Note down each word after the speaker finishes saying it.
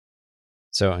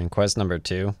So in quest number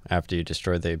 2, after you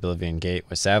destroy the Oblivion Gate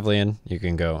with Savlian, you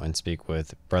can go and speak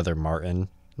with Brother Martin,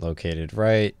 located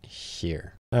right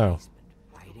here. Oh,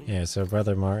 yeah, so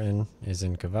Brother Martin is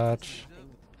in Kavach.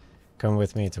 Come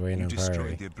with me to Weynon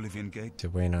Priory. The Oblivion Gate. To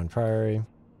Weynon Priory.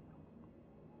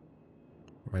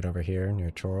 Right over here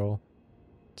near Chorrol.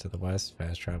 To the west,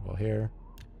 fast travel here.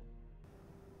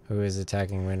 Who is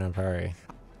attacking Weynon Priory?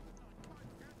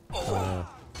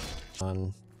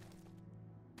 On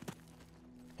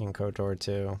in Kotor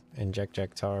 2, in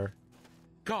Jektar.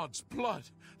 God's blood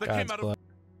that God's came out blood.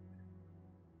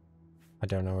 I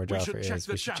don't know where Jauffre is.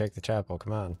 We should check the chapel.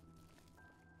 Come on.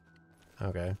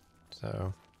 Okay,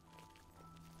 so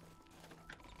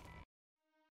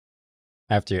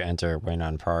after you enter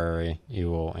Weynon Priory, you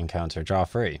will encounter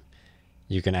Jauffre.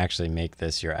 You can actually make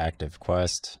this your active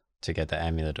quest to get the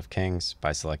Amulet of Kings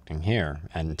by selecting here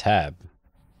and tab.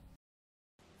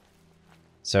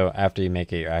 So after you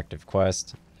make it your active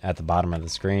quest, at the bottom of the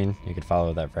screen, you can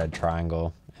follow that red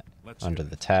triangle under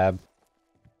the tab.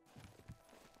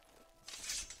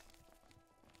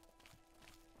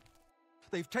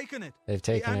 They've taken it. They've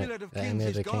taken the it. Amulet of the Kings Amulet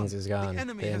is of Kings gone. is gone. The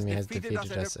enemy has has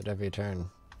defeated us at every turn.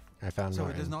 I found so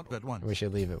Martin. it is not but once. We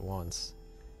should leave it once.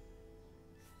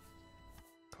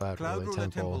 Cloud Ruler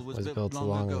Temple was built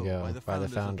long ago by the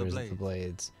founders of the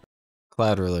Blades.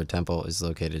 Cloud Ruler Temple is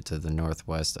located to the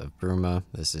northwest of Bruma.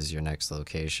 This is your next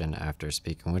location after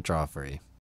speaking with Jauffre.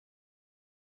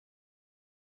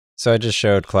 So I just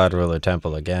showed Cloud Ruler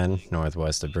Temple again,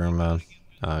 northwest of Bruma.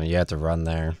 You have to run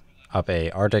there, up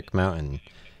a Arctic mountain.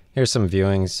 Here's some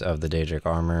viewings of the Daedric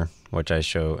armor, which I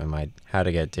show in my How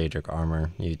to Get Daedric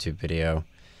Armor YouTube video.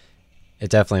 It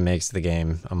definitely makes the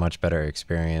game a much better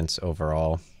experience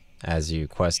overall as you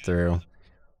quest through,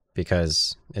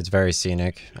 because it's very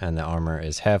scenic and the armor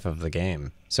is half of the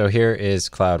game. So here is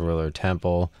Cloud Ruler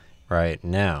Temple right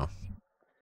now.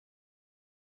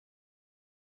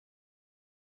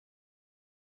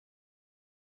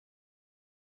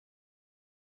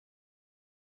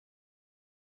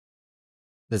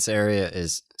 This area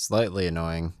is slightly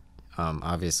annoying.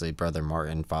 Obviously, Brother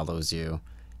Martin follows you.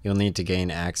 You'll need to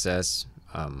gain access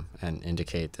and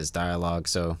indicate this dialogue.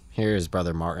 So here's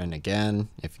Brother Martin again,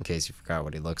 if in case you forgot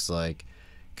what he looks like.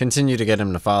 Continue to get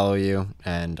him to follow you,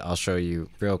 and I'll show you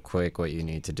real quick what you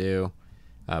need to do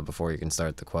before you can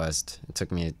start the quest. It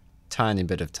took me a tiny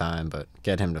bit of time, but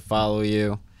get him to follow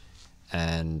you,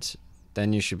 and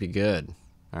then you should be good.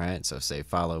 Alright, so say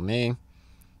follow me,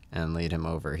 and lead him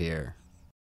over here.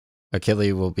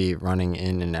 Achille will be running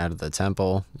in and out of the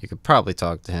temple. You could probably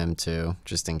talk to him too,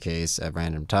 just in case at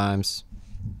random times.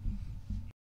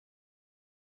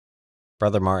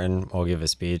 Brother Martin will give a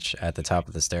speech at the top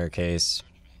of the staircase.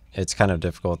 It's kind of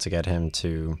difficult to get him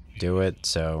to do it,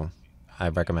 so I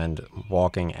recommend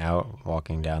walking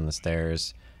down the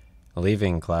stairs,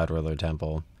 leaving Cloud Ruler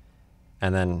Temple,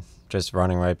 and then just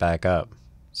running right back up.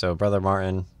 So Brother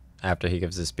Martin, after he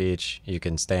gives a speech, you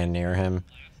can stand near him,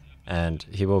 and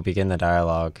he will begin the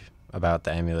dialogue about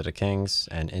the Amulet of Kings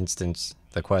and instance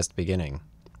the quest beginning.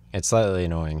 It's slightly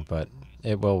annoying, but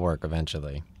it will work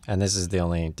eventually. And this is the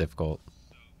only difficult.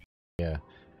 Yeah.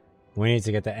 We need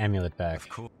to get the amulet back.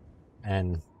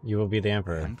 And you will be the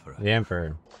Emperor. The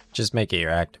Emperor. Just make it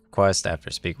your active quest after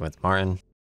speaking with Martin.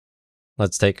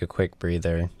 Let's take a quick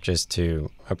breather just to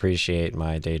appreciate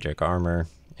my Daedric armor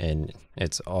in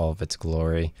all of its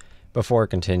glory before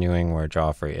continuing where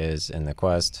Jauffre is in the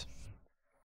quest.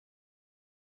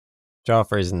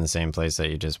 Jauffre is in the same place that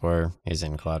you just were. He's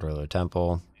in Cloud Ruler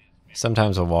Temple.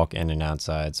 Sometimes we'll walk in and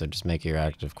outside, so just make your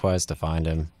active quest to find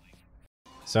him.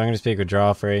 So I'm going to speak with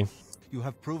Jauffre. You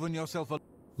have proven yourself a...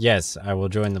 Yes, I will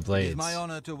join the Blades. It is my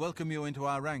honor to welcome you into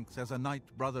our ranks as a Knight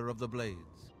Brother of the Blades.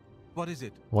 What is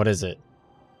it? What is it?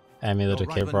 Amulet of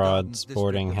Gardens Kings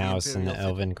boarding house in the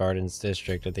Elven Gardens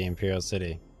district of the Imperial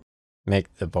City.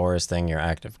 Make the Baurus thing your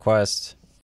active quest.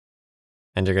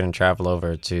 And you're going to travel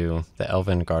over to the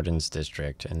Elven Gardens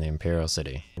district in the Imperial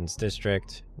City.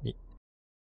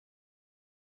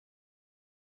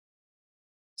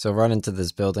 So run into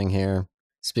this building here,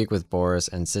 speak with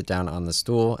Baurus, and sit down on the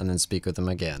stool, and then speak with him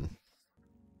again.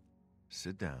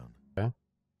 Sit down. Okay.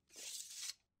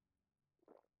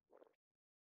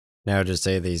 Now just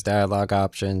say these dialogue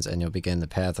options, and you'll begin the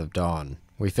Path of Dawn.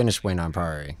 We finished Weynon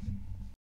Priory.